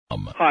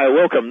Hi,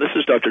 welcome. This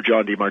is Dr.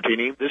 John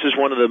DeMartini. This is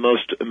one of the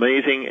most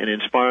amazing and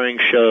inspiring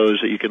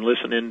shows that you can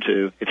listen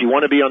into. If you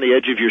want to be on the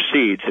edge of your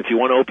seats, if you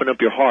want to open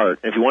up your heart,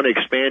 if you want to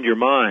expand your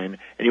mind,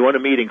 and you want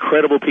to meet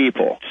incredible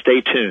people,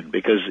 stay tuned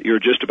because you're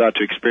just about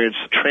to experience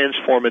a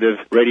transformative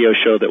radio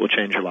show that will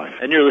change your life.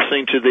 And you're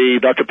listening to the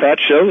Dr. Pat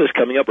Show that's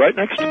coming up right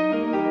next.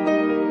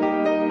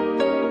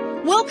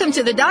 Welcome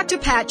to the Dr.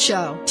 Pat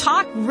Show.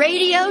 Talk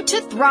radio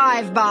to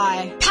thrive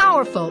by.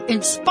 Powerful,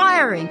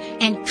 inspiring,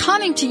 and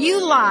coming to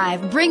you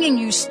live, bringing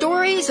you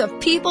stories of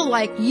people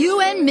like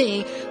you and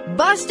me,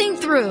 busting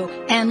through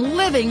and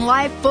living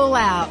life full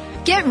out.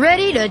 Get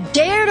ready to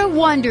dare to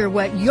wonder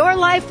what your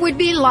life would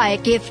be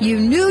like if you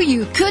knew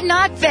you could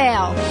not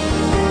fail.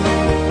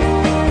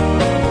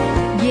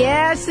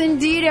 Yes,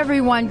 indeed,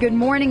 everyone. Good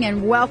morning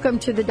and welcome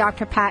to the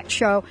Dr. Pat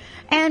Show.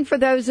 And for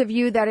those of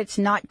you that it's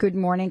not good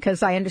morning,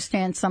 because I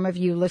understand some of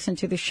you listen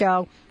to the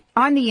show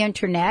on the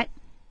internet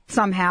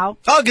somehow.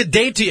 Oh, good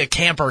day to you,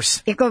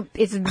 campers.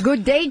 It's a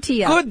good day to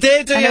you. Good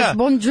day to you. And it's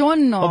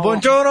buongiorno. Oh,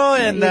 buongiorno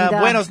and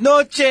buenos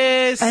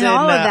noches. And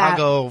all of that. I'll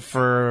go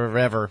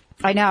forever.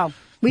 I know.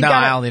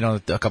 I only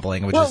know a couple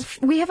languages.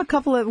 Well, we have a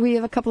couple of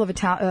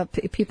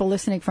people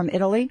listening from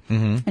Italy,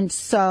 and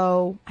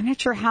so I'm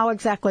not sure how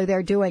exactly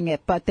they're doing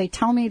it, but they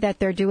tell me that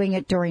they're doing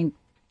it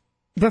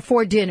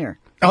before dinner.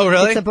 Oh,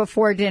 really? It's a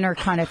before dinner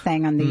kind of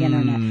thing on the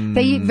internet.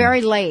 They eat very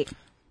late.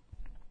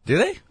 Do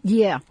they?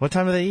 Yeah. What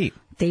time do they eat?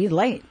 They eat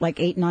late, like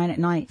 8, 9 at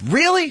night.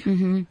 Really?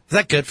 Mm-hmm. Is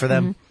that good for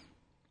them?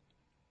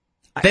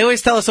 They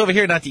always tell us over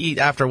here not to eat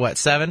after,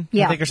 7?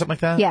 Yeah. I think, or something like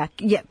that?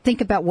 Yeah. Think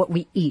about what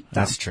we eat,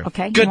 though. That's true.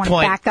 Okay? Good you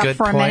point. Back up Good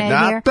for a point.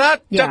 minute here?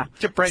 Yeah.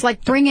 Right. It's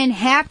like bring in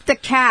half the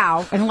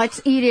cow and let's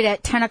eat it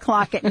at 10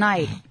 o'clock at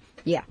night.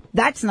 Yeah,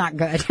 that's not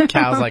good.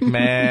 Cow's like,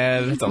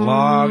 man, it's a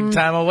long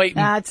time of waiting.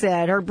 That's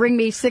it. Or bring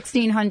me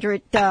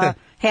 1,600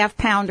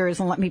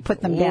 half-pounders and let me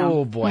put them down.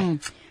 Oh, boy.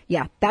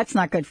 Yeah, that's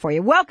not good for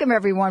you. Welcome,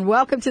 everyone.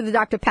 Welcome to the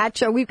Dr. Pat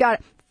Show. We've got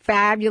a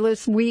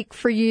fabulous week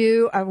for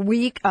you, a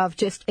week of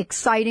just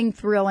exciting,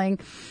 thrilling,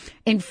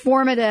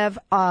 informative,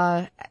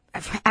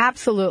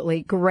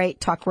 absolutely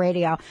great talk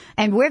radio.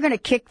 And we're going to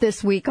kick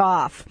this week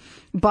off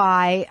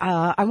by,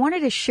 I wanted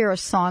to share a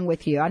song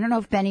with you. I don't know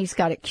if Benny's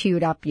got it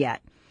queued up yet.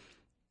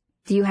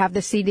 Do you have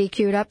the CD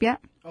queued up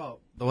yet? Oh,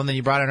 the one that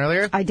you brought in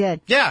earlier? I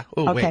did. Yeah.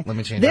 Oh, okay. Wait, let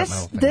me change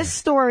this. that.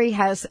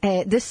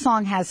 This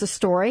song has a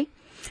story.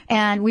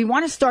 And we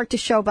want to start the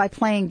show by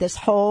playing this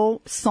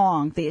whole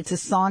song. It's a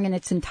song in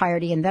its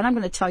entirety. And then I'm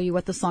going to tell you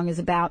what the song is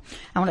about.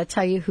 I want to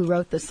tell you who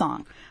wrote the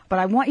song. But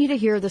I want you to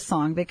hear the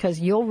song because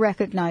you'll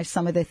recognize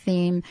some of the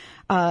theme,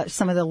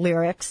 some of the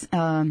lyrics,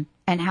 and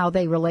how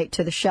they relate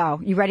to the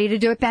show. You ready to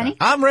do it, Benny?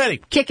 I'm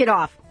ready. Kick it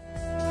off.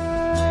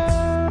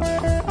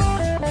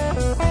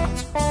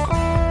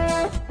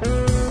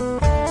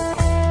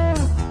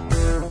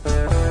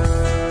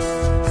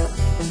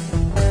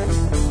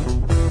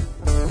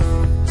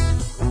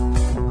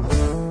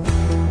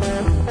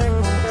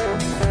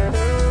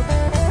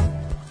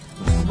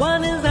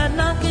 What is that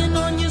knocking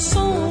on your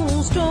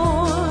soul's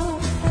door?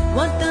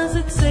 What does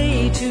it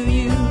say to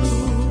you?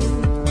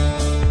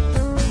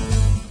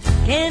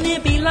 Can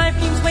it be life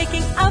dreams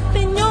waking up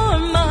in your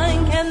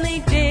mind? Can they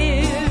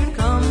dare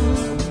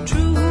come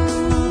true?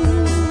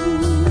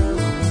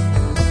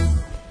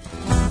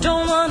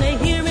 Don't want to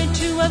hear it,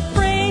 too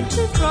afraid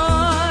to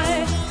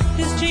try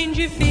this change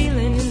you're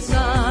feeling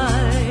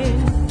inside.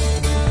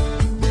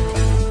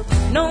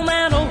 No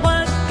matter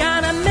what,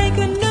 gotta make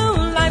a new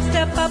life,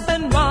 step up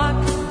and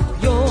rock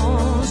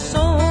your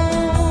soul.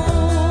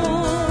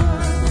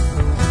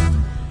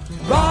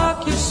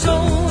 Rock your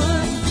soul,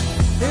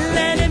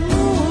 let it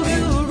move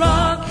you,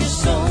 rock your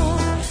soul.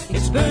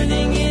 It's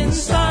burning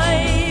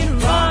inside,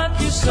 rock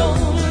your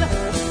soul.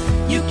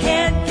 You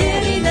can't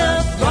get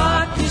enough,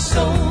 rock your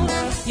soul.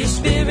 Your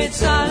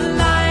spirit's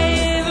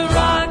alive,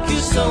 rock your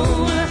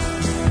soul.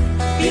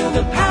 Feel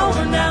the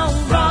power now,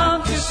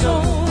 rock your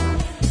soul.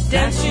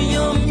 Dance to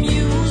your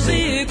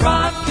music,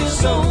 rock your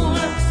soul.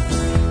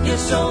 Your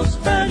soul's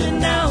burning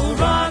now,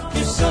 rock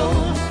your soul.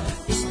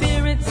 Your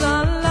spirit's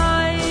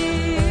alive.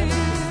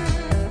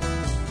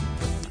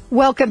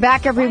 Welcome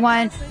back,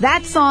 everyone.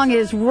 That song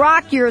is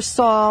Rock Your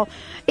Soul.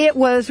 It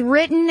was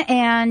written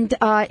and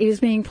is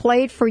being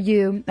played for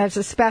you as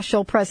a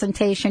special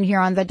presentation here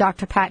on the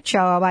Dr. Pat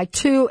Show by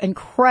two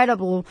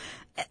incredible,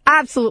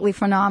 absolutely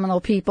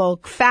phenomenal people,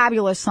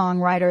 fabulous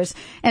songwriters,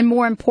 and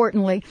more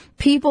importantly,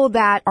 people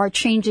that are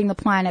changing the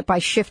planet by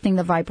shifting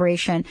the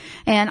vibration.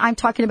 And I'm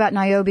talking about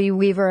Niobe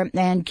Weaver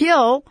and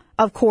Gil,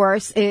 of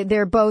course.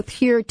 They're both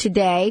here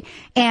today.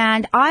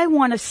 And I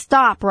want to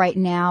stop right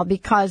now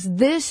because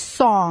this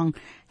song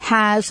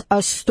has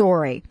a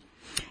story.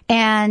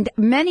 And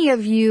many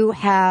of you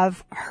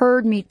have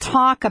heard me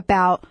talk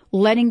about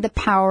letting the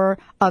power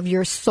of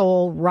your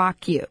soul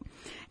rock you.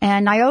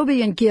 And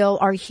Niobe and Gil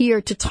are here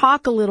to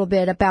talk a little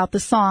bit about the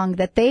song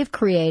that they've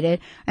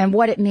created and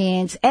what it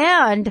means,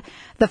 and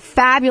the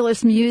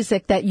fabulous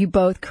music that you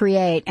both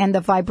create and the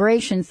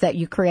vibrations that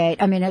you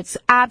create. I mean, it's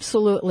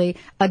absolutely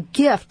a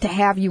gift to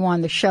have you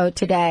on the show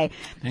today.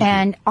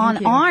 And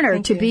an honor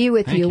to be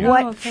with you.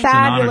 What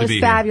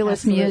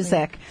fabulous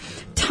music.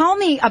 Tell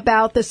me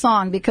about the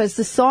song, because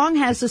the song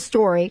has a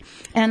story,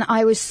 and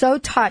I was so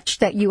touched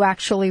that you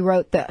actually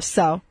wrote this.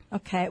 So,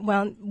 okay,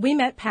 well, we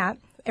met Pat.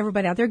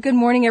 Everybody out there, good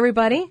morning,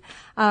 everybody.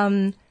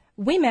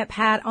 We met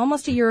Pat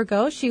almost a year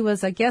ago. She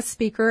was a guest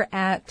speaker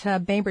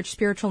at Bainbridge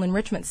Spiritual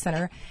Enrichment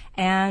Center,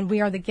 and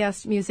we are the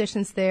guest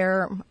musicians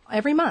there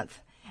every month.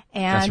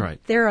 And that's right.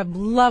 They're a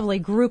lovely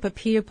group of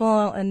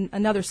people and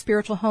another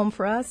spiritual home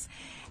for us.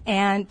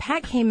 And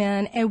Pat came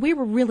in, and we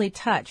were really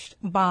touched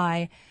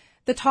by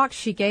the talk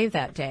she gave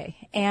that day.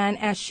 And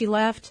as she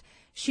left,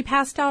 she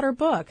passed out her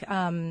book,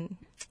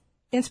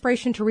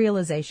 Inspiration to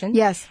Realization.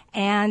 Yes.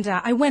 And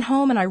I went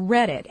home and I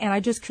read it, and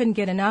I just couldn't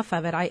get enough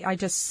of it. I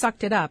just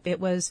sucked it up. It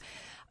was,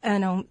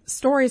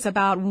 stories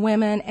about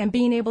women and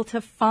being able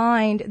to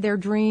find their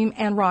dream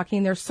and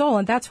rocking their soul.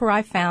 And that's where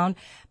I found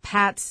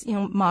Pat's,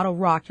 motto,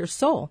 Rock Your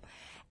Soul.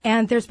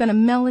 And there's been a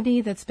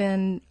melody that's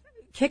been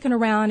kicking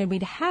around, and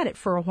we'd had it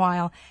for a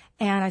while.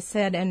 And I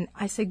said,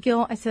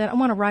 Gil, I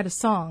want to write a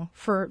song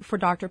for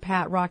Dr.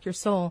 Pat, Rock Your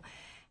Soul.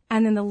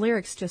 And then the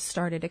lyrics just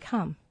started to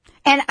come.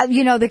 And,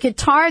 the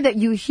guitar that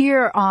you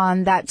hear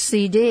on that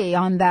CD,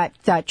 on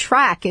that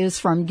track, is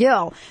from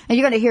Gil. And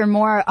you're going to hear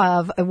more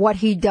of what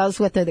he does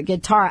with the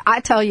guitar. I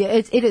tell you,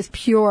 it is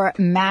pure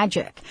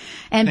magic.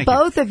 And Thank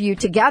both you. of you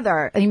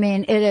together, I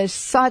mean, it is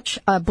such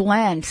a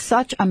blend,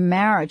 such a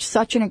marriage,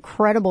 such an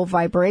incredible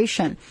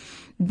vibration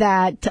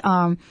that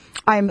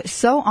I'm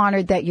so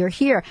honored that you're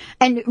here.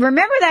 And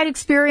remember that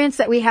experience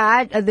that we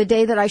had the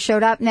day that I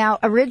showed up? Now,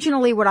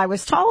 originally what I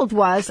was told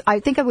was,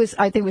 I'm trying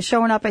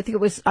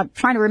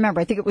to remember,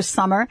 I think it was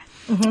summer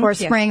or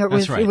spring, or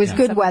it was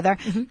good weather.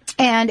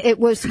 And it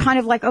was kind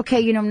of like,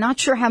 okay, I'm not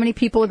sure how many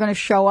people are going to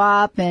show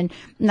up and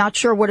not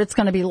sure what it's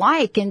going to be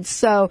like. And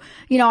so,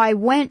 I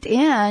went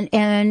in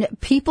and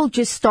people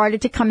just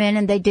started to come in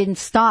and they didn't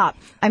stop.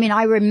 I mean,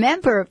 I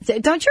remember,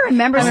 don't you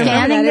remember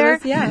standing there?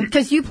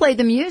 Because you played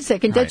the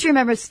music, and don't you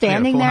remember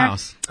standing there?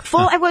 House.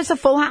 It was a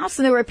full house,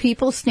 and there were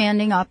people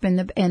standing up in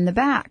the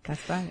back.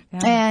 That's right. Yeah.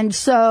 And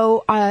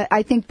so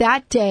I think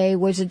that day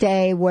was a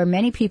day where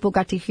many people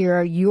got to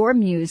hear your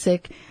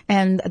music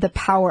and the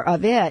power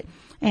of it.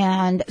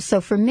 And so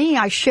for me,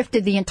 I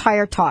shifted the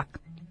entire talk.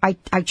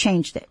 I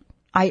changed it.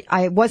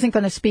 I wasn't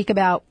going to speak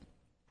about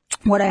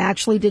what I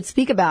actually did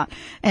speak about.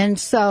 And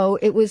so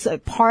it was a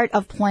part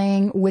of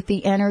playing with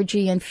the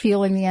energy and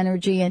feeling the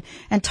energy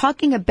and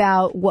talking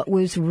about what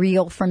was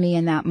real for me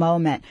in that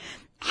moment.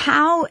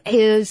 How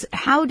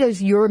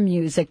does your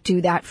music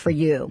do that for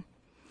you?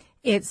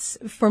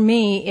 For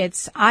me,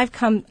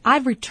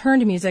 I've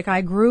returned to music.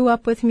 I grew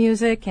up with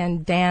music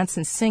and dance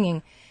and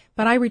singing,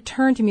 but I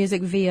returned to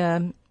music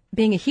via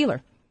being a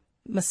healer,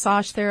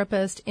 massage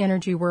therapist,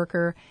 energy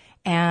worker,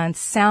 and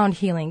sound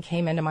healing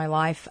came into my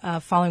life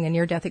following a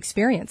near-death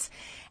experience.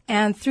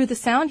 And through the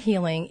sound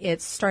healing,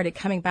 it started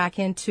coming back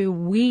into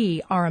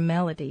we are a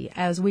melody.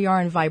 As we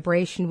are in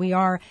vibration, we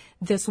are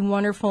this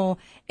wonderful,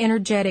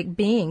 energetic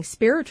being,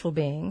 spiritual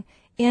being,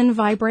 in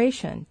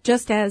vibration,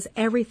 just as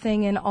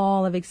everything in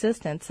all of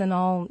existence and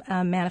all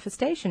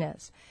manifestation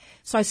is.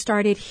 So I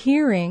started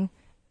hearing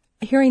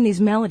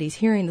these melodies,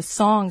 hearing the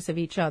songs of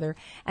each other,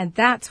 and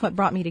that's what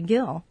brought me to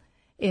Gil.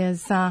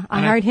 I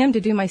hired him to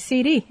do my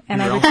CD,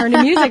 and I returned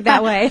to music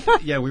that way.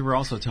 Yeah, we were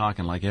also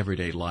talking like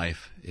everyday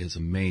life is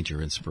a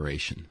major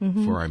inspiration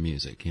for our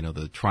music.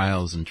 The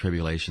trials and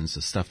tribulations,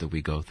 the stuff that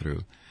we go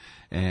through.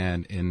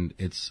 And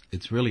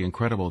it's really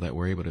incredible that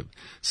we're able to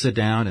sit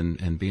down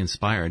and be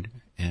inspired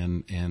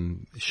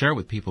and share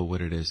with people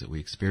what it is that we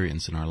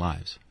experience in our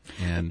lives.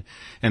 And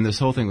this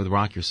whole thing with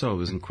Rock Your Soul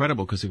was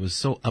incredible because it was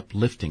so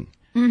uplifting.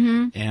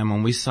 And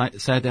when we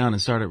sat down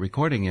and started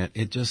recording it,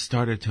 it just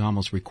started to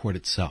almost record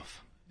itself.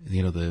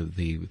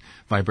 The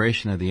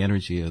vibration of the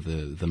energy of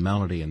the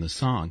melody and the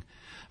song,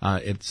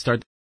 it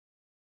started to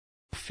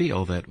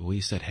feel that we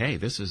said, hey,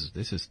 this is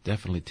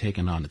definitely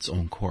taken on its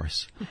own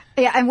course.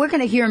 Yeah, and we're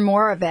going to hear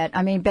more of it.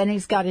 I mean,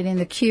 Benny's got it in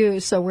the queue,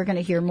 so we're going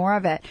to hear more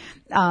of it.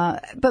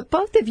 But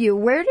both of you,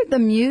 where did the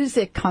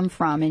music come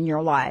from in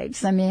your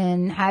lives? I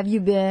mean, have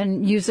you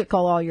been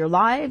musical all your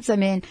lives? I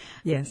mean,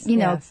 yes.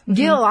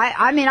 Gil,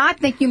 I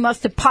think you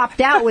must have popped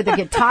out with a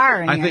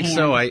guitar in your hand. I think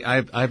so.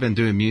 I've been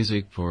doing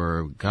music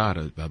for,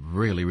 a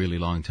really, really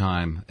long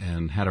time,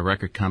 and had a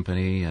record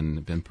company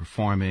and been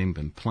performing,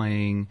 been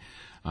playing,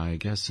 I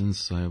guess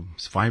since I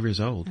was 5 years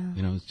old.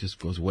 It just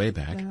goes way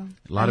back. A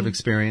lot of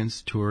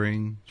experience,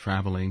 touring,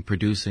 traveling,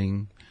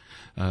 producing,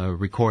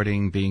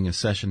 recording, being a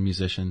session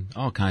musician,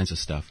 all kinds of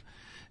stuff.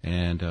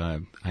 And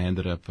I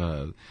ended up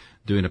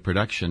doing a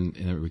production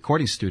in a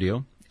recording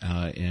studio,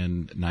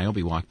 and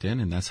Niobe walked in,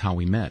 and that's how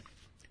we met.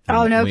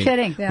 Oh, no we,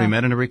 kidding. We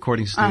met in a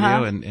recording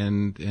studio,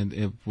 and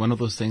it, one of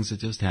those things that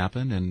just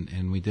happened,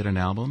 and we did an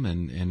album,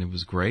 and it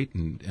was great,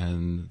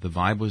 and the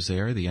vibe was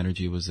there, the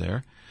energy was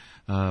there.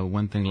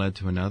 One thing led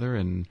to another,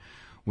 and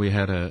we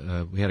had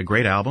a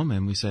great album,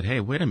 and we said, hey,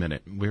 wait a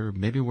minute,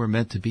 maybe we're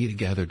meant to be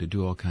together to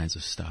do all kinds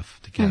of stuff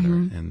together,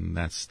 and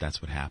that's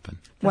what happened.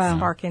 The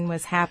sparking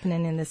was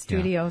happening in the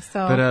studio.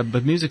 Yeah.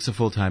 But music's a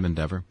full-time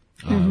endeavor.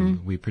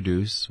 We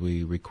produce,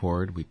 we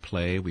record, we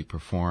play, we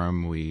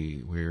perform,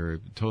 we're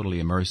totally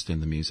immersed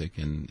in the music,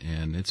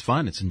 and it's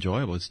fun, it's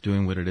enjoyable, it's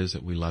doing what it is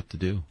that we love to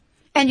do.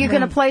 And you're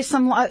going to play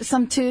some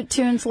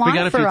tunes live we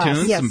got a for few us.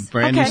 tunes, Yes. some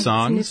brand new songs,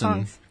 Some new and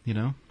songs.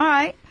 All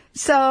right.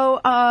 So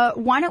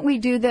why don't we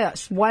do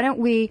this? Why don't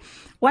we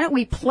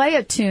play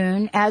a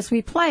tune? As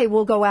we play,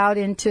 we'll go out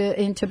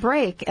into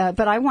break.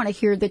 But I want to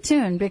hear the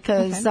tune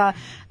because I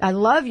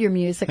love your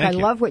music. Thank I you.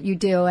 love what you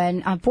do.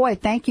 And boy,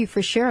 thank you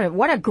for sharing it.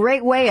 What a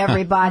great way,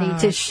 everybody,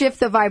 to shift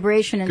the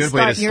vibration and Good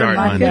way start to your start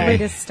Monday. Good way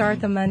to start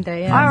the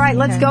Monday. Yeah. All right,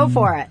 let's go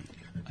for it.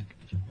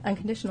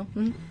 Unconditional.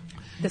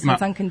 This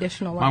one's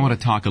Unconditional Love. I want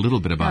to talk a little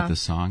bit about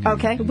this song.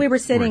 Okay. and We were where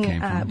sitting. it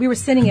came from. We were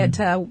sitting at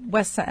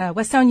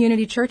Westtown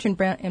Unity Church in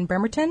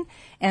Bremerton,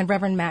 and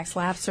Reverend Max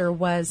Lafser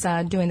was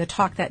doing the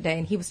talk that day,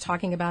 and he was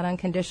talking about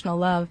unconditional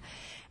love,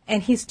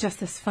 and he's just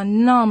this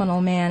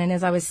phenomenal man. And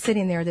as I was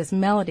sitting there, this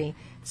melody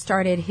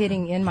started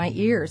hitting in my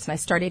ears, and I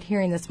started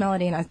hearing this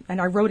melody, and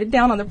I wrote it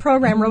down on the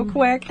program real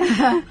quick,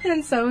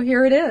 and so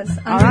here it is,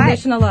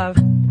 Unconditional Love.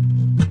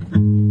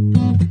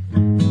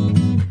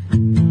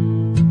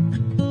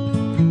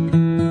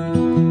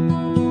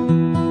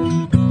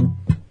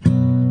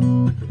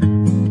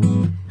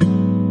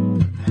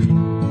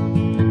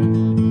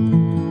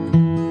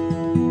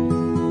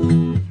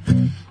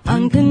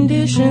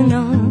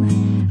 Unconditional,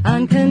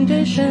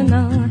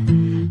 unconditional,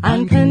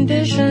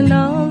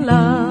 unconditional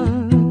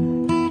love.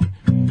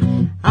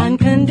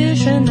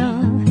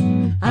 Unconditional,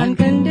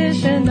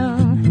 unconditional,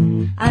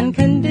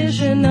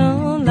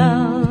 unconditional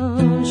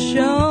love.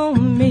 Show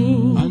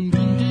me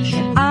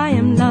that I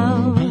am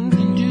loved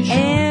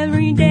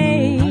every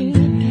day,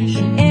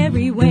 in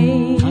every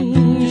way.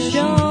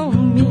 Show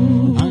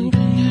me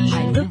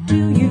I look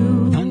to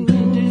you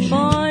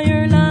for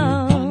your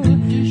love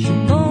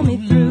to pull me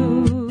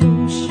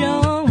through.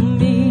 Show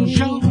me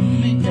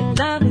that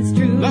love is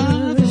true,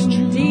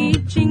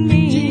 teaching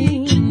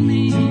me to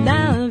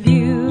love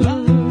you.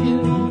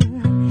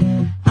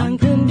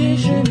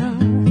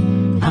 Unconditional,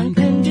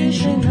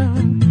 unconditional,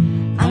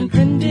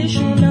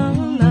 unconditional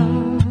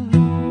love.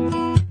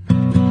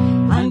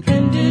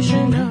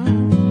 Unconditional,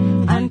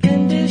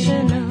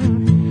 unconditional,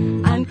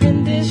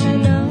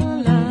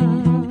 unconditional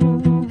love.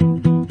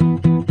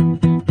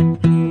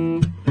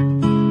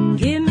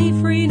 Give me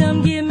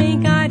freedom, give me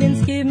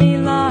guidance, give me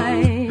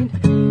light,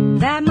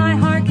 that my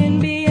heart can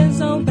be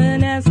as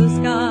open as the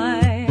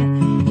sky.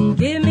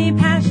 Give me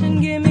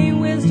passion, give me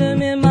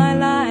wisdom in my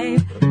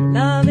life.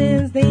 Love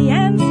is the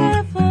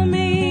answer for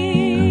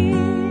me.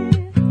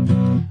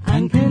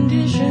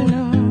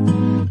 Unconditional,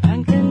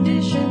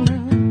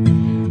 unconditional,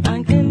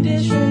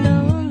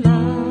 unconditional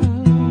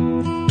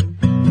love.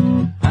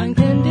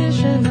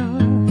 Unconditional,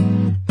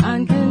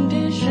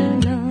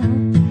 unconditional,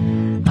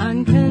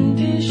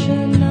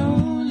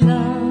 unconditional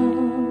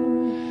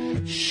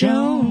love.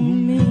 Show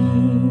me.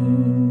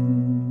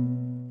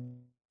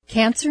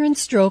 Cancer and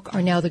stroke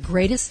are now the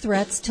greatest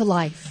threats to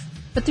life,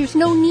 but there's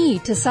no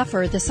need to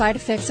suffer the side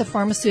effects of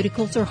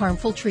pharmaceuticals or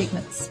harmful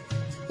treatments.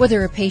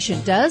 Whether a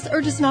patient does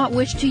or does not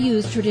wish to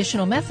use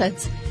traditional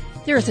methods,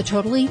 there is a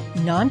totally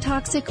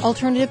non-toxic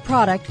alternative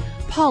product,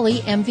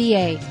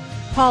 Poly-MVA.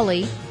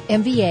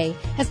 Poly-MVA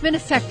has been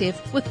effective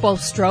with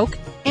both stroke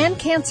and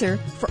cancer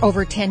for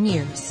over 10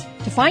 years.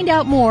 To find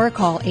out more,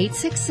 call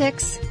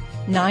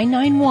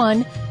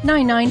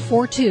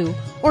 866-991-9942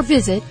 or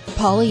visit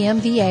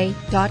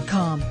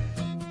polymva.com.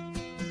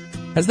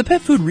 Has the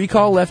pet food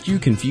recall left you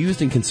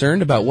confused and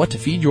concerned about what to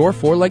feed your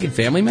four-legged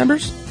family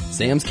members?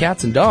 Sam's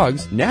Cats and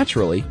Dogs,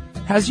 naturally,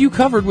 has you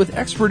covered with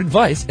expert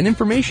advice and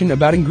information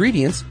about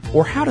ingredients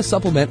or how to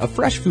supplement a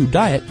fresh food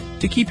diet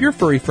to keep your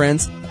furry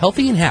friends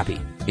healthy and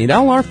happy. And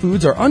all our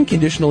foods are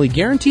unconditionally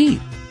guaranteed.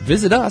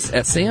 Visit us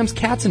at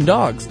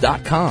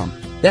samscatsanddogs.com.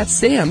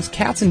 That's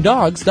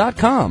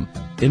samscatsanddogs.com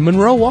in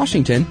Monroe,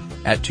 Washington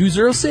at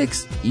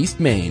 206 East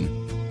Main.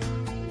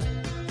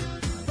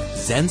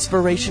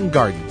 Zenspiration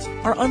Gardens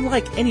are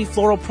unlike any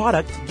floral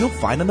product you'll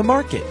find on the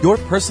market. Your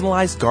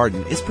personalized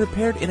garden is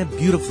prepared in a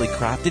beautifully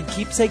crafted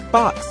keepsake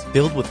box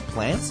filled with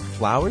plants,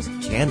 flowers,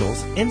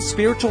 candles, and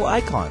spiritual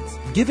icons.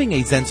 Giving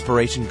a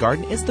Zenspiration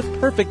garden is the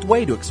perfect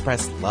way to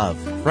express love,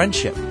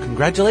 friendship,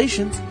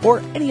 congratulations, or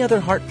any other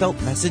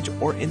heartfelt message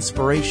or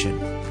inspiration.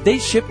 They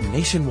ship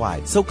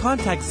nationwide, so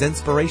contact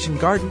Zenspiration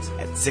Gardens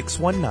at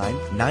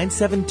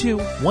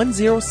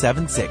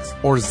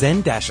 619-972-1076 or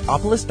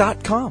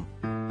zen-opolis.com.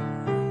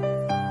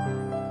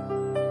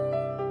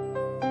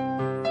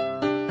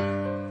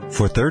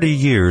 For 30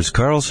 years,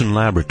 Carlson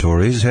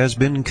Laboratories has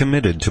been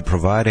committed to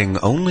providing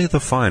only the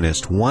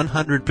finest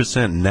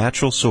 100%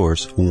 natural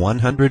source,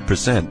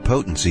 100%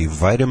 potency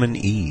vitamin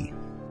E.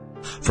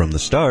 From the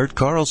start,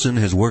 Carlson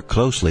has worked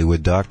closely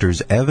with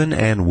doctors Evan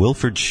and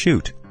Wilfred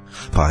Shute,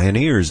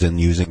 pioneers in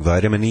using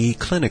vitamin E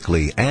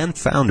clinically and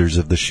founders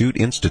of the Shute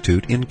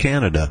Institute in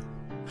Canada.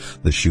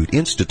 The Shute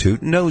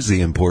Institute knows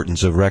the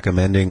importance of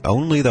recommending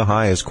only the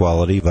highest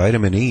quality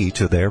vitamin E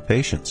to their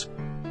patients.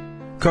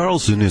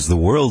 Carlson is the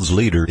world's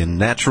leader in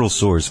natural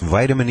source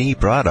vitamin E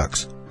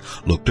products.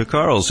 Look to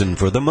Carlson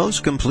for the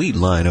most complete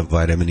line of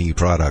vitamin E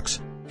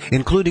products,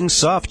 including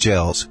soft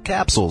gels,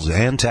 capsules,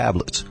 and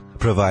tablets,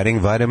 providing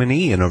vitamin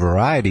E in a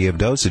variety of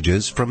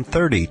dosages from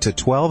 30 to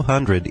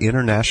 1,200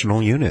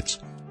 international units.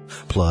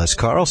 Plus,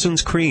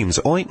 Carlson's creams,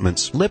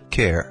 ointments, lip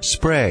care,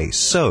 spray,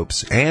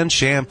 soaps, and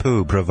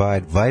shampoo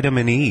provide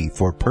vitamin E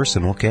for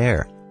personal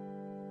care.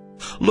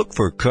 Look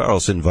for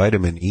Carlson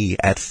Vitamin E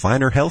at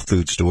finer health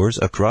food stores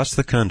across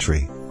the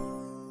country.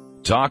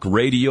 Talk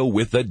radio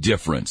with a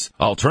difference.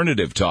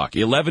 Alternative Talk,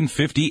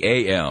 1150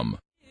 AM.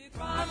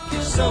 Rock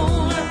your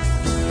soul.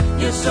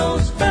 Your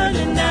soul's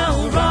burning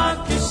now.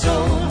 Rock your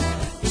soul.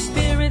 Your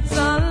spirit's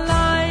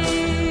alive.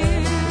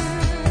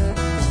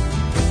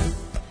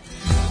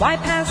 Why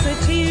pass the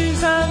tears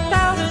of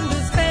doubt and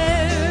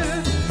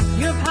despair?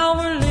 Your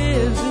power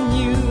lives in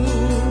you.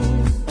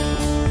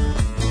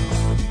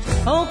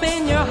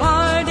 Open your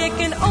heart, it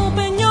can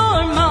open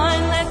your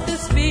mind. Let the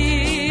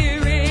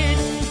spirit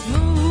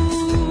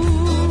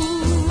move.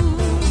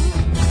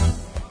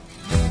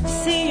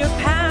 See your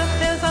path,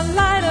 there's a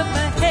light up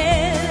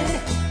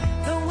ahead.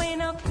 The way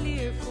now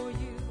clear for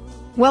you.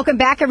 Welcome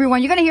back,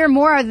 everyone. You're going to hear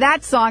more of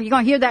that song. You're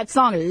going to hear that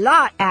song a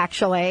lot,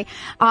 actually.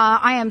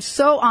 I am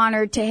so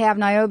honored to have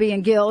Niobe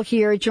and Gil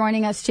here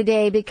joining us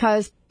today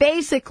because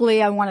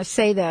basically, I want to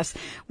say this.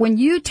 When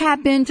you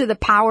tap into the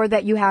power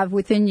that you have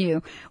within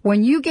you,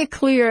 when you get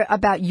clear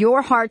about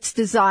your heart's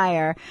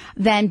desire,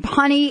 then,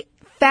 honey,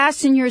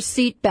 fasten your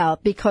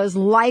seatbelt because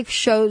life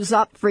shows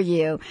up for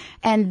you.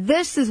 And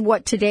this is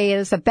what today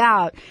is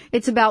about.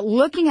 It's about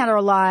looking at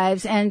our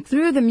lives and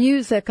through the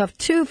music of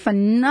two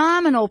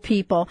phenomenal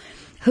people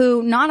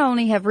who not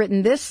only have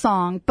written this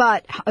song,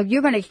 but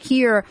you're going to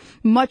hear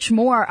much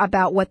more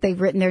about what they've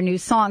written, their new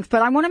songs.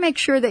 But I want to make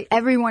sure that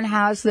everyone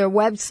has their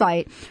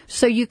website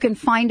so you can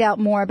find out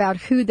more about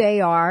who they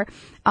are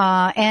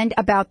and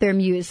about their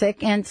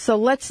music. And so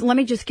let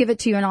me just give it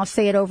to you, and I'll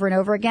say it over and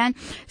over again.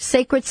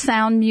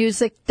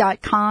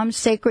 sacredsoundmusic.com,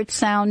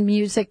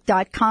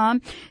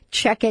 sacredsoundmusic.com.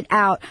 Check it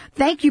out.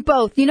 Thank you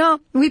both. You know,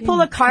 we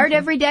pull a card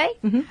every day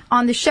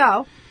on the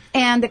show.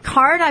 And the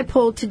card I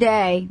pulled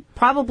today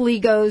probably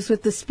goes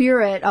with the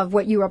spirit of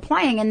what you are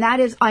playing, and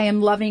that is I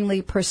am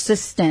lovingly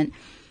persistent.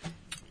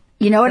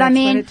 You know what I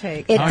mean? What it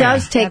takes. It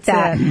does take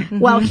That's that.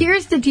 Well,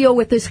 here's the deal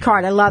with this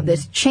card. I love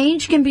this.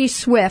 Change can be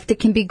swift. It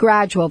can be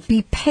gradual.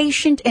 Be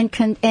patient and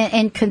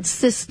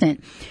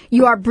consistent.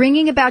 You are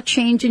bringing about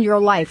change in your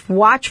life.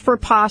 Watch for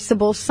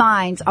possible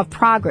signs of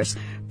progress.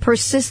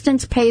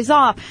 Persistence pays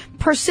off.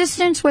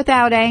 Persistence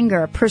without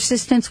anger,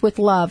 persistence with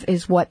love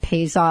is what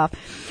pays off.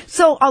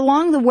 So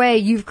along the way,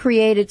 you've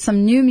created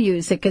some new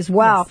music as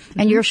well,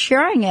 and you're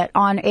sharing it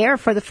on air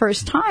for the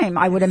first time,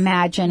 I would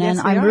imagine, Yes,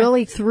 and we I'm are.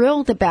 really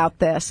thrilled about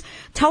this.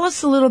 Tell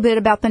us a little bit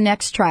about the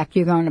next track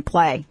you're going to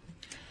play.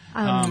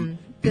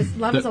 This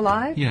Love is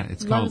Alive? Yeah,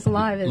 it's Love called is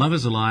Alive. Love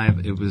is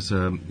Alive. It was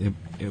it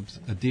was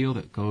a deal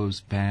that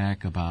goes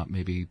back about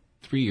maybe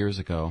 3 years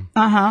ago.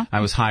 I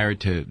was hired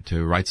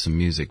to write some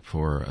music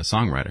for a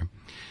songwriter,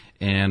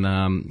 and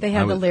They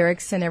have the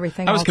lyrics and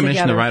everything. I was all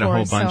commissioned to together write a for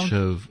whole us, bunch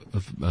so.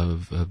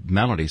 of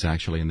melodies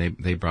actually, and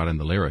they brought in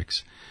the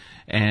lyrics,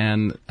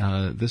 and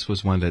this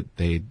was one that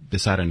they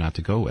decided not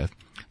to go with.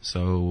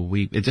 So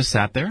it just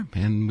sat there,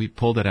 and we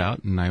pulled it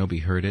out, and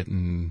Niobe heard it,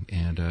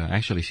 and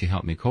actually she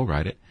helped me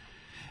co-write it.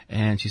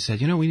 And she said,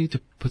 we need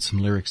to put some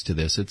lyrics to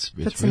this. It's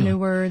Put some really, new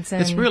words.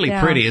 And, it's really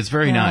yeah, pretty. It's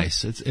very yeah.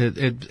 nice.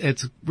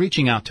 It's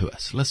reaching out to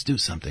us. Let's do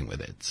something with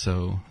it.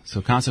 So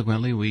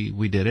consequently,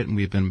 we did it, and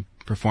we've been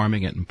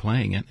performing it and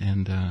playing it,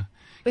 and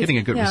getting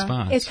a good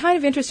response. It's kind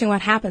of interesting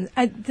what happens.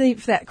 I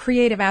think that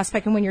creative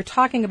aspect, and when you're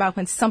talking about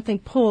when something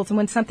pulls and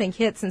when something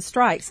hits and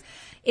strikes,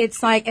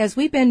 it's like as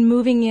we've been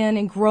moving in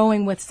and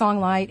growing with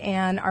Songlight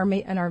and our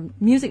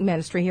music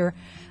ministry here,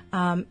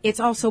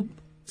 it's also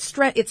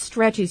it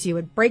stretches you.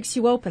 It breaks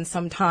you open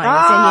sometimes,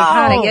 and you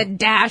kind of get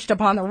dashed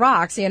upon the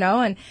rocks, and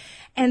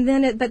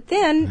then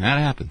that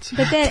happens.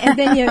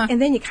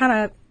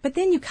 But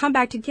then you come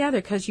back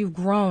together because you've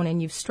grown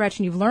and you've stretched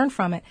and you've learned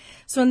from it.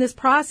 So in this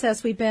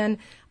process, we've been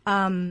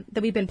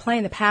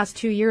playing the past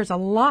 2 years a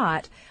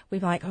lot.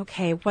 We've been like,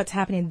 okay, what's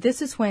happening?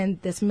 This is when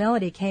this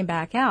melody came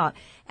back out,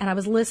 and I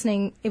was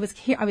listening.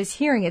 I was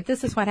hearing it.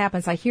 This is what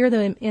happens. I hear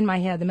them in my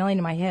head, the melody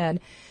in my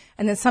head.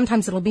 And then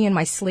sometimes it'll be in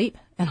my sleep,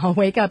 and I'll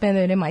wake up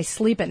in my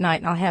sleep at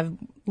night, and I'll have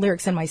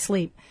lyrics in my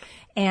sleep.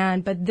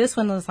 But this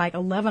one was like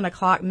 11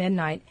 o'clock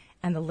midnight,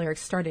 and the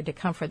lyrics started to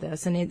come for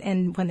this.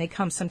 And when they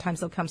come,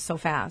 sometimes they'll come so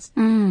fast.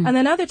 And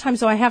then other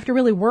times, though, I have to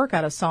really work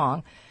out a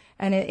song.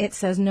 And it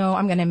says, no,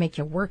 I'm going to make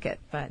you work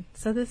it. But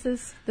so this one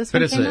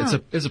came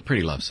out. It's a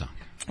pretty love song.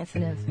 Yes,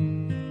 it is.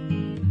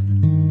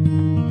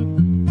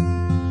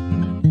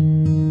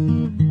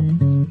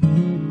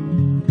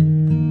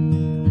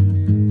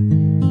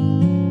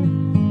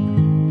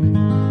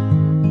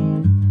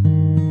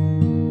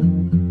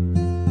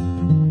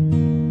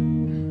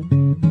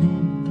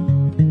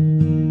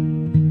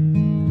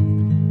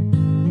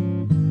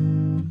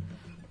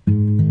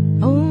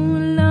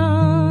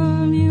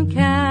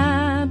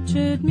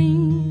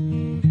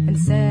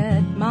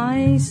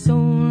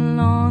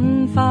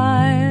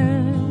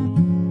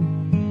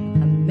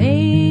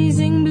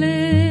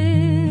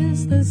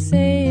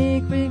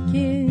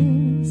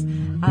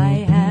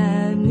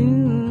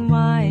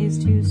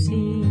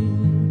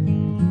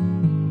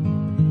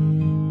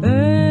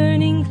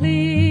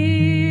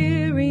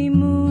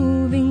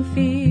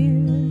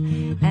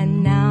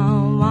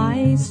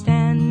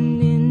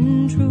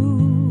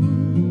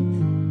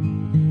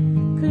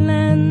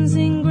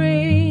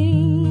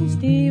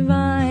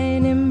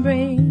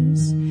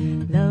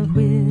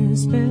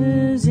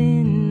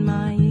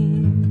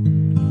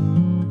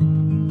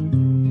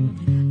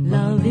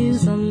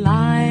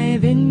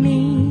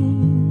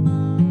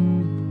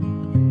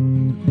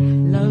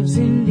 Love's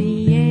in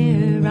the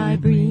air I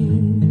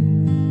breathe.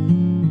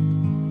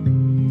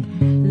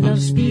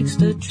 Love speaks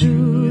the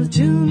truth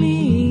to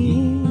me.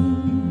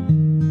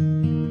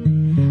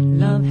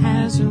 Love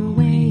has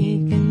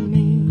awakened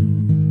me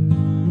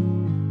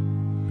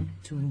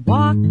to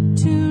walk,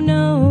 to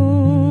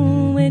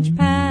know which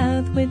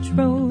path, which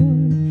road.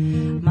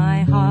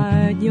 My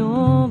heart,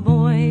 your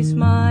voice,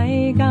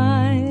 my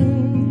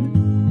guide,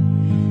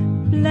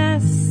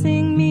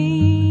 blessing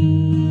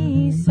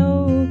me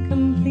so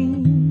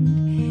complete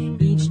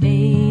each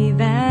day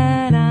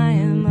that I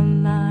am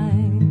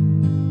alive.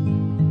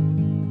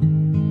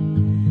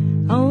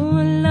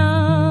 Oh,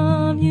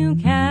 love, you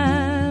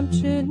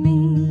captured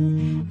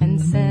me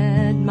and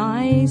set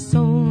my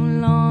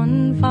soul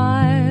on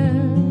fire.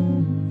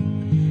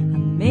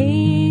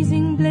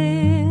 Amazing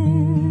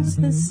bliss,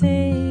 the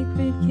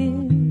sacred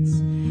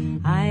kiss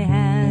I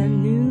have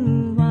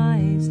new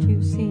eyes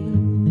to see.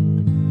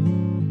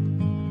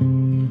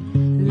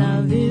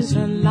 Love is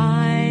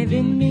alive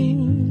in me.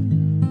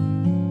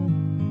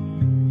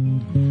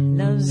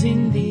 Love's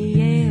in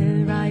the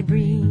air I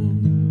breathe.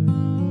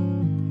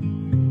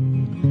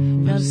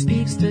 Love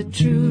speaks the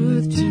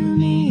truth to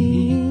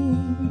me.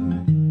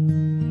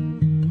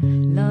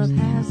 Love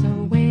has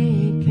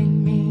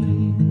awakened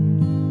me.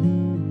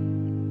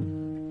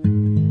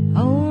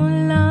 Oh,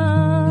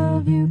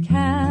 love, you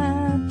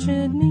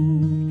captured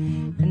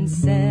me and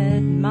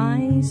set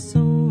my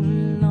soul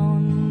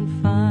on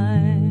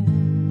fire.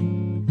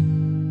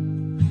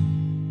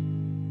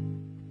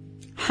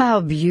 How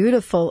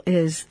beautiful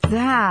is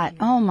that?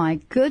 Oh my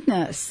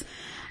goodness.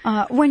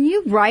 When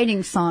you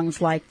writing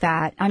songs like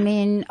that, I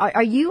mean,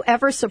 are you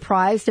ever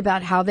surprised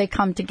about how they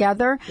come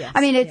together? Yes,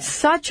 I mean, it's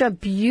such a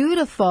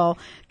beautiful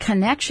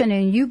connection,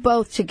 and you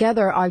both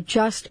together are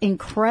just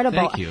incredible.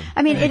 Thank you.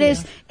 I mean, Thank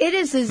it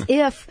is as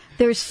if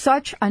there's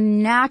such a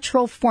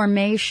natural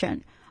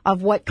formation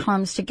of what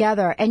comes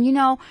together. And you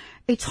know,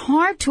 it's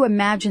hard to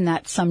imagine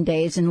that some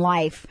days in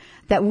life,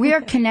 that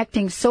we're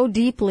connecting so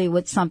deeply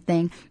with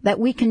something that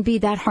we can be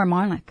that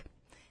harmonic.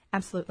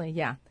 Absolutely,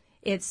 yeah.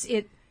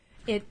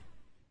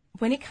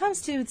 When it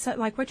comes to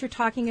like what you're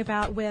talking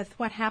about with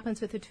what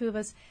happens with the two of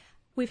us,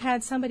 we've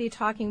had somebody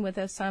talking with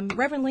us,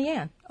 Reverend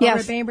Leanne over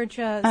at Bainbridge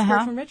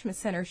Spiritual Enrichment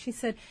Center. She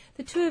said,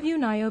 the two of you,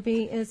 Niobe,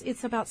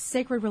 it's about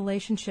sacred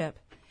relationship.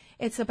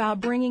 It's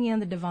about bringing in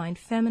the divine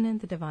feminine,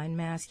 the divine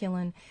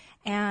masculine.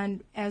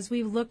 And as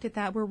we've looked at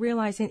that, we're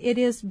realizing it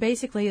is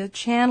basically a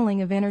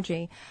channeling of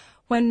energy.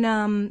 When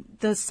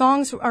the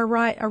songs are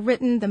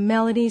written, the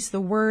melodies, the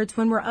words,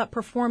 when we're up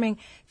performing,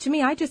 to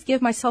me, I just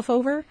give myself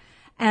over.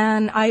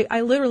 And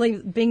I literally,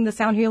 being the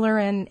sound healer,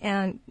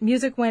 and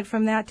music went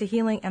from that to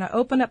healing, and I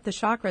open up the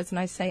chakras and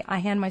I say, I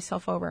hand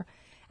myself over.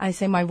 I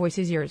say, my voice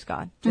is yours,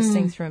 God. Just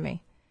sing through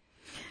me.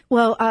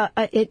 Well,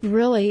 it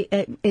really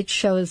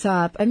shows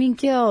up. I mean,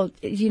 Gil,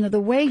 you know, the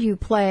way you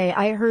play,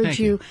 I heard Thank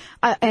you.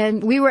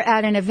 and we were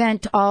at an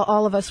event,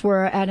 all of us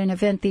were at an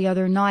event the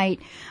other night,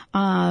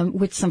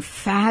 with some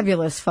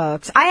fabulous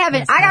folks.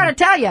 I gotta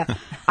tell you,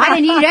 I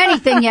didn't eat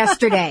anything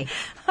yesterday.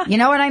 You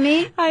know what I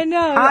mean? I know.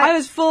 I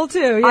was full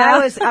too.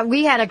 Yeah.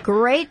 We had a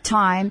great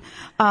time,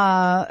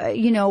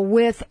 you know,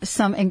 with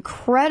some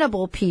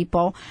incredible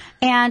people,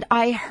 and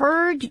I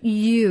heard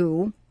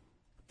you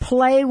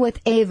play with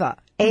Ava.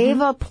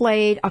 Ava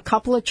played a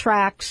couple of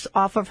tracks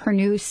off of her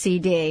new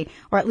CD,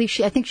 or at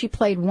least I think she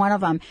played one of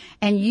them,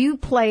 and you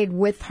played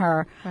with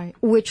her, right,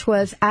 which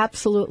was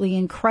absolutely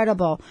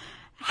incredible.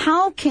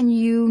 How can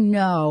you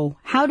know?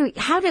 How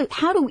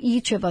do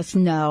each of us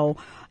know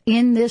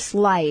in this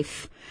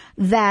life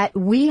that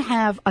we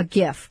have a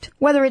gift,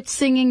 whether it's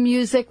singing,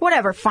 music,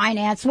 whatever,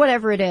 finance,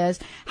 whatever it is?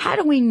 How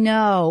do we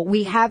know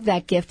we have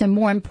that gift? And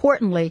more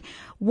importantly,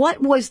 what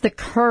was the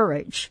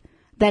courage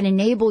that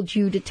enabled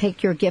you to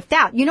take your gift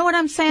out? You know what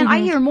I'm saying? I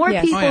hear more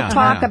people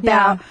talk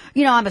about,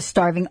 you know, I'm a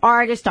starving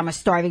artist, I'm a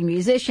starving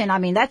musician. I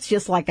mean, that's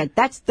just like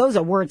those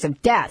are words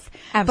of death.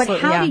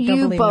 Absolutely, but how do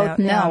you both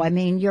know? Yeah. I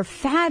mean, you're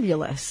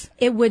fabulous.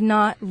 It would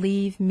not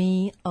leave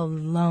me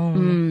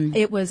alone.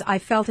 I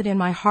felt it in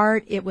my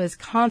heart. It was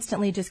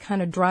constantly just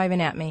kind of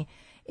driving at me.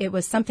 It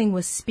was something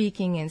was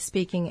speaking,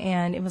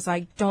 and it was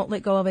like, don't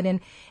let go of it.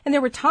 And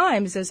there were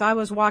times as I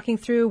was walking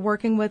through,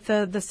 working with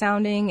the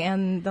sounding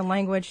and the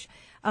language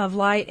of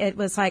light, it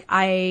was like,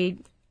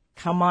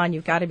 come on,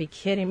 you've got to be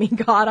kidding me,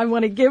 God, I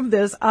want to give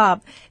this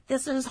up.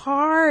 This is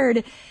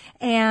hard.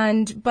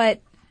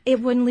 But it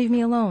wouldn't leave me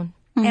alone.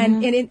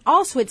 And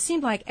it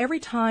seemed like every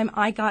time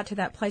I got to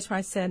that place where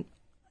I said,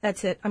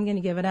 that's it, I'm going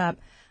to give it up,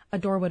 a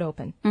door would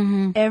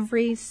open.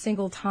 Every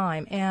single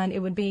time. And it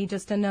would be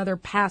just another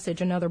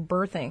passage, another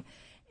birthing.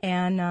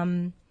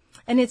 And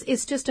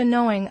it's just a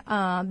knowing.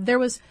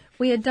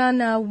 We had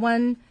done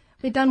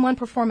one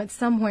performance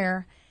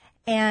somewhere,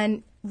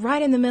 and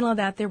right in the middle of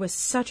that, there was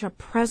such a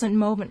present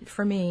moment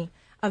for me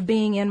of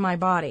being in my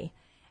body.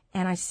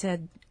 And I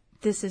said,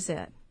 this is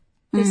it.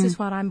 This is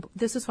what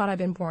I've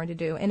been born to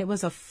do. And it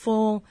was a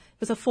full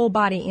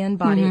body in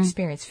body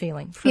experience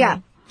feeling for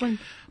me.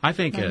 I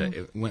think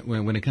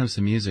when it comes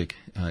to music,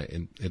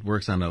 it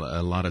works on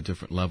a lot of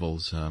different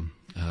levels.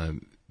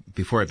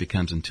 before it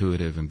becomes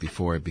intuitive and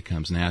before it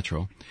becomes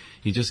natural.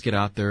 You just get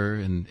out there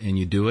and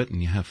you do it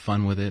and you have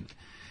fun with it.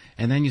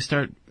 And then you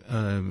start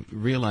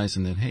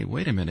realizing that, hey,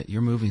 wait a minute,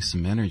 you're moving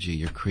some energy.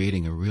 You're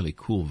creating a really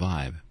cool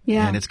vibe.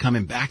 Yeah. And it's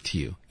coming back to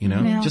you, you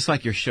know, Yeah. just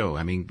like your show.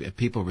 I mean,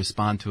 people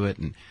respond to it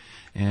and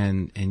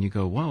you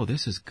go, whoa,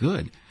 this is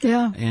good.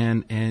 Yeah.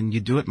 And you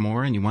do it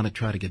more and you want to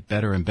try to get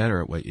better and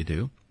better at what you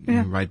do.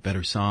 Yeah. You write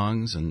better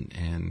songs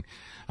and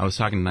I was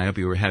talking to Niobe,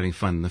 we were having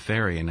fun in the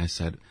ferry and I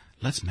said,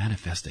 let's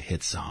manifest a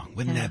hit song.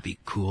 Wouldn't that be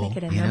cool? Make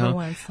it a you number know,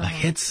 one song. a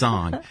hit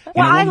song. Well,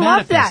 I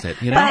love that.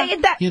 It, you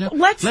know? But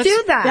let's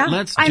do that.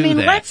 Let's I do mean,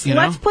 that,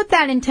 let's put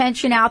that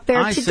intention out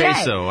there I today.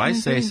 I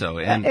say so.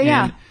 And,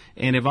 yeah.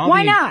 and if all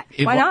Why the, not?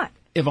 If, Why not?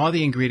 If all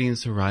the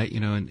ingredients are right,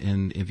 you know,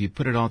 and if you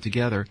put it all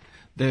together,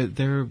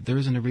 there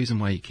isn't a reason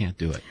why you can't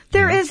do it.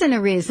 There isn't a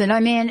reason. I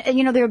mean,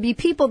 you know, there'll be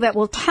people that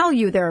will tell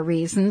you there are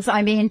reasons.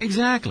 I mean,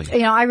 exactly.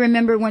 You know, I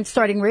remember when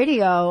starting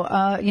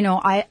radio, you know,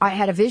 I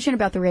had a vision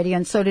about the radio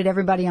and so did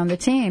everybody on the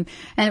team.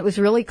 And it was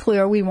really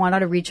clear we wanted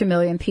to reach 1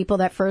 million people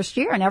that first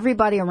year. And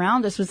everybody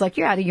around us was like,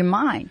 you're out of your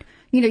mind.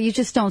 You know, you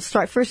just don't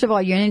start. First of all,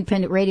 you're an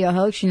independent radio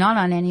host. You're not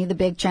on any of the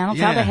big channels.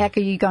 Yeah. How the heck are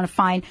you going to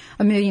find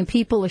 1 million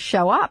people to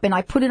show up? And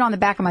I put it on the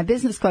back of my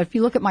business card. If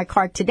you look at my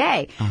card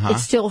today, it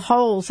still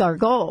holds our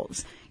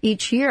goals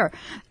each year.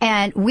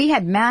 And we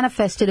had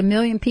manifested 1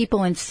 million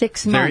people in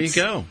 6 months.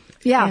 There you go.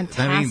 Yeah. Fantastic.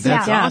 I mean,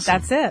 that's yeah, awesome.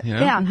 that's it. You know?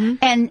 Yeah.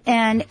 Mm-hmm.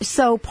 And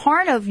so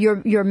part of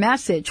your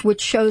message,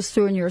 which shows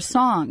through in your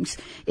songs,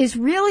 is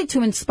really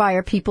to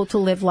inspire people to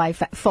live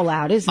life full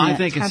out, isn't it? I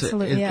think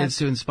Absolutely, it's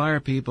to inspire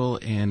people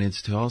and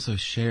it's to also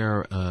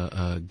share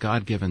a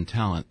God-given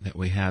talent that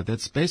we have.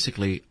 That's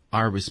basically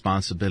our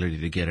responsibility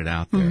to get it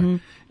out there. Mm-hmm.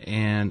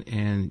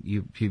 And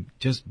you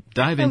just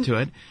dive into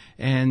it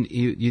and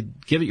you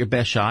give it your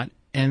best shot.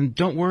 And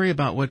don't worry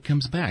about what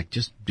comes back.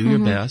 Just do your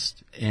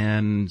best,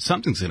 and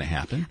something's going to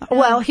happen.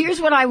 Well, here's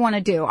what I want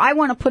to do. I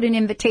want to put an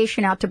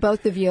invitation out to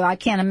both of you. I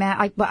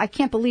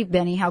can't believe,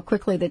 Benny, how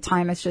quickly the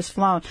time has just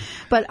flown.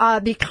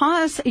 But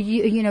because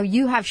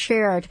you have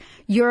shared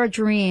your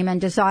dream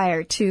and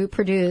desire to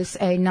produce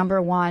a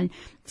number one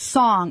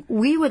song,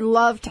 we would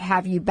love to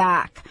have you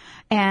back.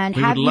 And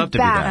we have would you love to be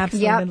back.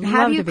 Absolutely. Yep, Would have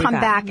love you to be come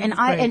back. back,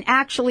 and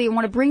actually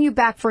want to bring you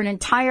back for an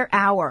entire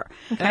hour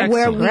Excellent.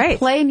 where we Great.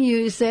 play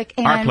music.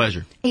 And, Our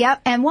pleasure.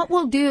 Yep, and what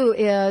we'll do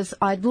is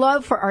I'd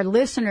love for our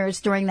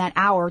listeners during that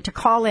hour to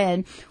call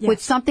in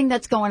with something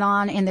that's going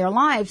on in their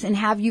lives and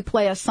have you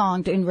play a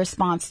song in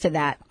response to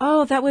that.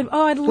 Oh, that would.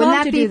 Oh, I'd love Wouldn't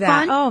that to be do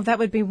that. fun? Oh, that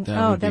would be. That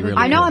oh, would be that would. really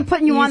I know cool. I'm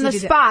putting you on the Easy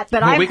to do. spot,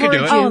 but Well, I've we could heard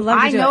do it. you. Oh, love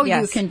to I do know it.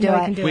 Yes. you can do No,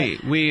 I it. can do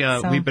it.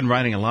 We've been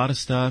writing a lot of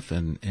stuff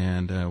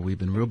and we've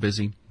been real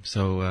busy.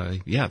 So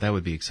yeah, that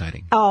would be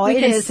exciting. Oh, We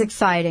it can is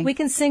exciting. We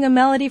can sing a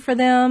melody for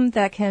them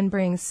that can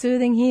bring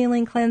soothing,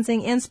 healing,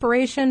 cleansing,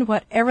 inspiration,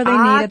 whatever they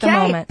need at the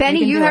moment. Benny,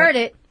 We can you do heard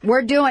it.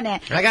 We're doing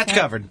it. I got you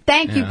covered.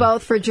 Thank you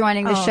both for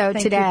joining the Oh, show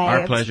thank today. you. Our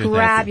It's pleasure.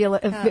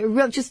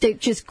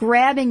 Just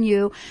grabbing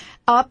you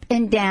up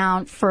and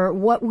down for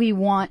what we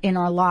want in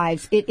our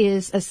lives. It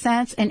is a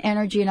sense and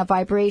energy and a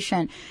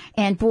vibration.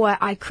 And boy,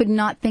 I could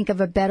not think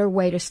of a better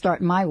way to start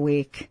my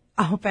week.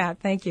 Oh, Pat,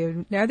 thank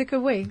you. Neither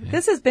could we.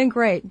 This has been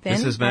great. Ben,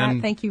 This has Pat,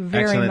 been thank you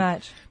very excellent.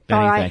 much. Benny,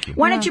 All right. thank you.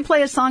 Why don't you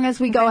play a song as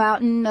we go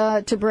out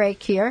and to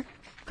break here?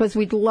 Because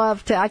we'd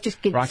love to. I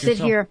just could Rock sit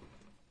yourself. here.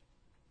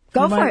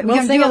 Go for it. We'll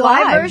We're gonna sing do a it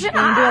live live. version.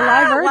 We're gonna do a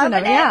live version loving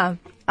of it, yeah.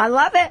 I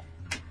love it.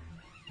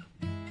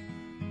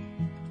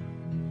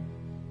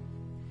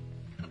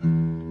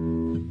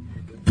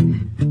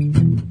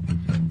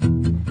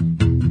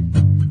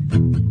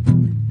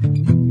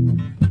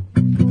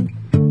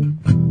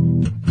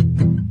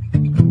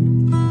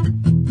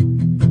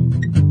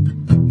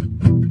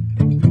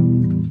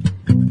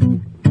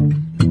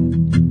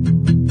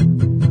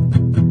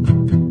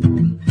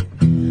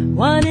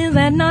 What is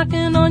that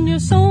knocking on your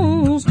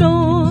soul's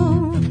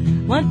door?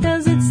 What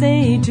does it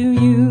say to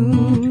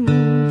you?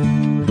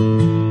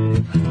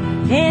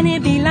 Can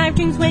it be life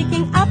dreams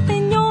waking up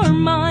in your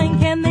mind?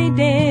 Can they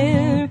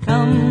dare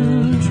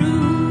come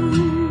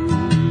true?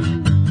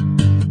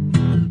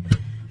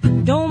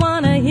 Don't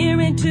wanna hear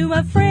it, too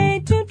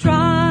afraid to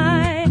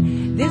try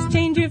this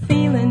change you're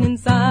feeling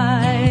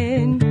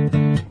inside.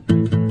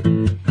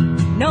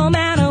 No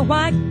matter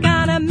what,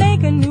 gotta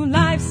make a new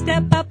life,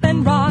 step up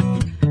and rock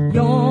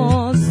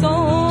your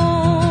soul.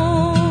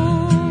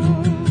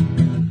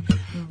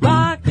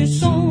 Rock your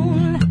soul,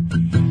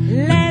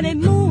 let it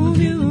move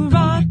you,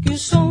 rock your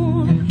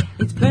soul.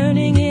 It's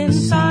burning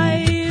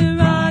inside,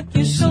 rock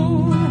your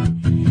soul.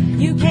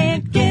 You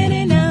can't get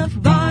enough,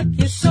 rock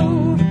your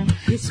soul.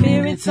 Your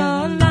spirit's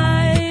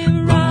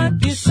alive, rock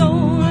your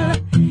soul.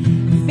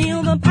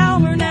 Feel the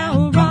power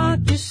now, rock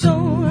your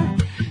soul.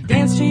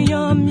 Dance to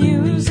your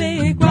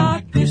music,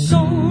 rock your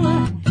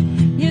soul.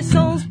 Your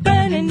soul's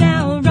burning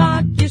now,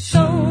 rock your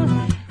soul.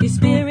 Your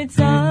spirit's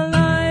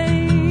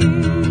alive.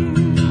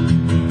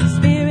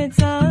 Spirit's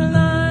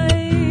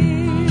alive.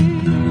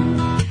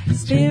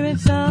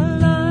 Spirit's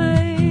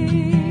alive.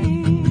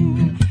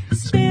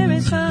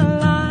 Spirit's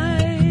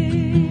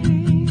alive.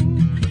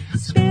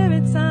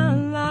 Spirit's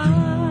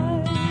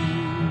alive.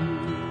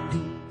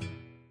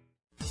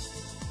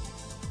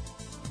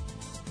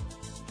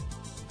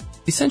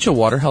 Essential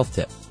Water Health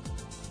Tip.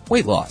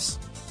 Weight loss.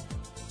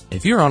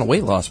 If you're on a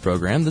weight loss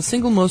program, the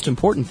single most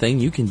important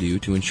thing you can do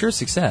to ensure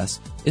success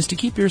is to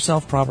keep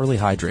yourself properly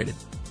hydrated.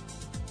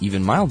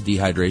 Even mild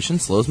dehydration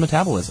slows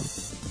metabolism,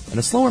 and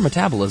a slower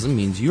metabolism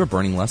means you are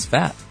burning less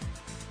fat.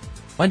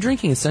 By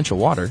drinking essential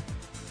water,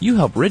 you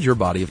help rid your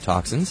body of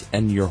toxins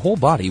and your whole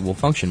body will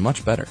function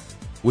much better,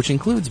 which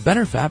includes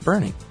better fat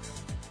burning.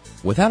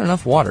 Without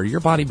enough water, your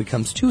body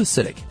becomes too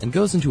acidic and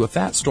goes into a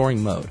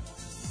fat-storing mode.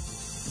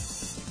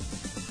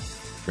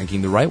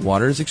 Drinking the right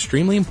water is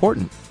extremely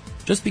important.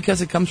 Just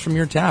because it comes from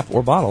your tap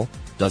or bottle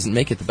doesn't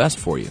make it the best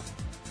for you.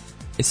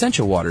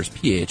 Essential Water's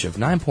pH of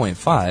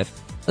 9.5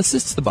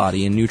 assists the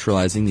body in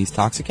neutralizing these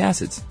toxic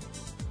acids.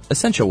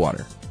 Essential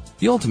Water,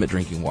 the ultimate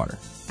drinking water.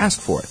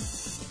 Ask for it.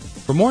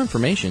 For more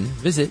information,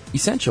 visit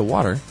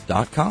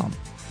essentialwater.com.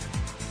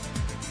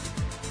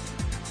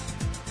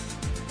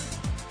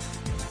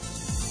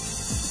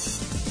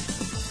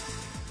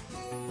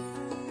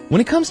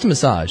 When it comes to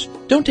massage,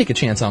 don't take a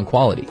chance on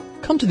quality.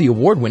 Come to the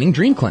award-winning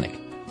Dream Clinic.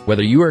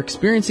 Whether you are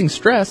experiencing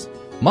stress,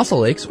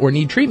 muscle aches, or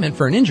need treatment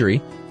for an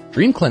injury,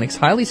 Dream Clinic's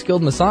highly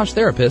skilled massage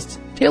therapists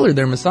tailor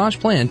their massage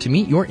plan to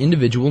meet your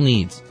individual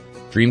needs.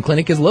 Dream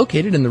Clinic is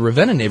located in the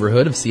Ravenna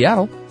neighborhood of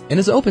Seattle and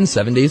is open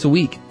 7 days a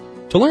week.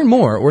 To learn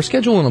more or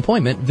schedule an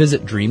appointment,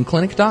 visit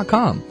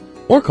dreamclinic.com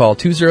or call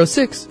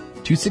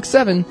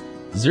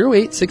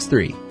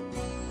 206-267-0863.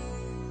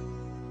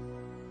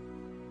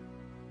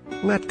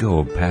 Let go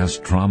of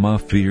past trauma,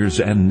 fears,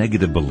 and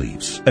negative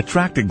beliefs.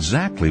 Attract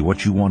exactly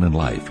what you want in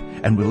life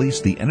and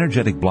release the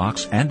energetic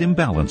blocks and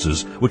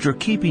imbalances which are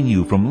keeping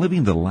you from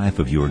living the life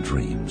of your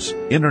dreams.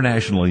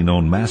 Internationally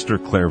known master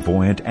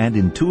clairvoyant and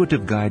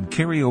intuitive guide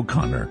Carrie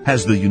O'Connor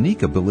has the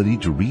unique ability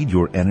to read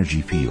your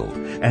energy field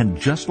and,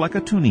 just like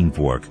a tuning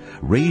fork,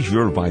 raise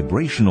your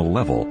vibrational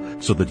level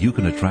so that you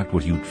can attract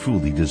what you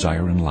truly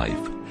desire in life.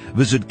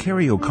 Visit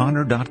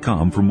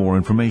CarrieO'Connor.com for more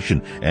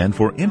information and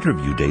for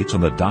interview dates on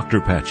the Dr.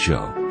 Pat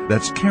Show.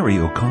 That's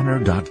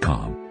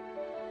CarrieO'Connor.com.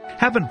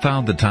 Haven't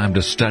found the time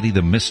to study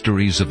the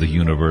mysteries of the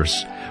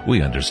universe?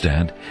 We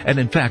understand. And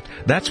in fact,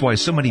 that's why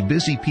so many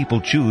busy people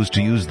choose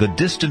to use the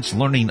distance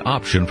learning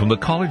option from the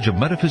College of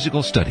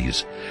Metaphysical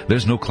Studies.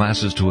 There's no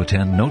classes to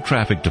attend, no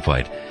traffic to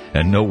fight,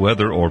 and no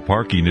weather or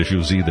parking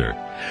issues either.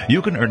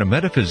 You can earn a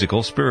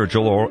metaphysical,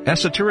 spiritual, or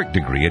esoteric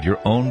degree at your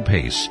own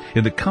pace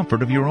in the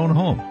comfort of your own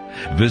home.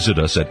 Visit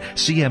us at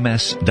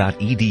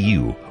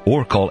cms.edu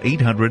or call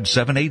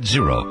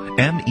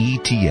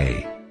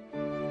 800-780-META.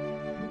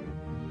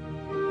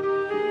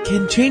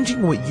 Can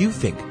changing what you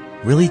think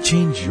really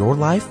change your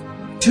life?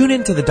 Tune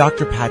in to the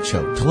Dr. Pat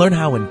Show to learn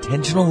how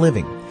intentional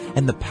living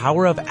and the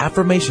power of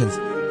affirmations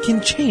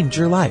can change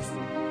your life.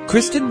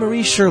 Kristen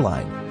Marie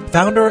Sherline,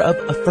 founder of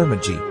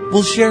Affirmagy,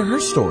 will share her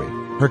story,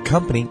 her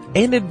company,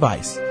 and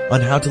advice on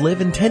how to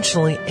live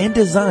intentionally and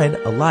design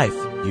a life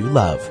you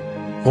love.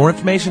 For more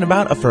information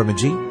about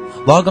Affirmagy,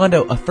 log on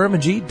to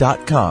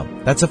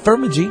Affirmagy.com. That's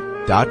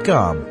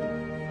Affirmagy.com.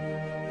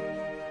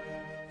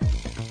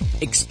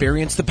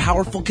 Experience the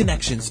powerful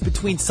connections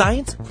between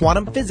science,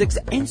 quantum physics,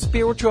 and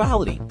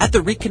spirituality at the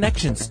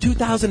Reconnections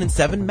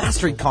 2007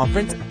 Mastery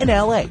Conference in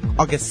LA,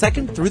 August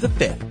 2nd through the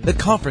 5th. The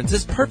conference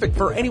is perfect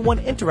for anyone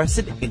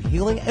interested in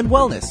healing and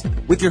wellness,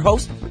 with your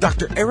host,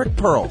 Dr. Eric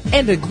Pearl,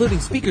 and including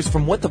speakers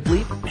from What the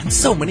Bleep and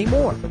so many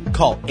more.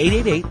 Call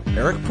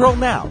 888-ERIC-PEARL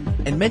now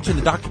and mention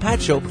the Dr.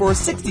 Pat Show for a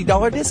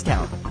 $60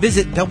 discount.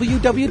 Visit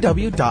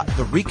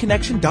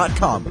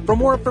www.thereconnection.com for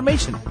more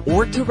information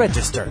or to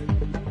register.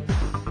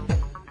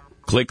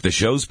 Click the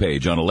show's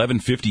page on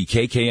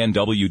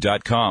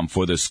 1150kknw.com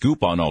for the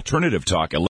scoop on Alternative Talk.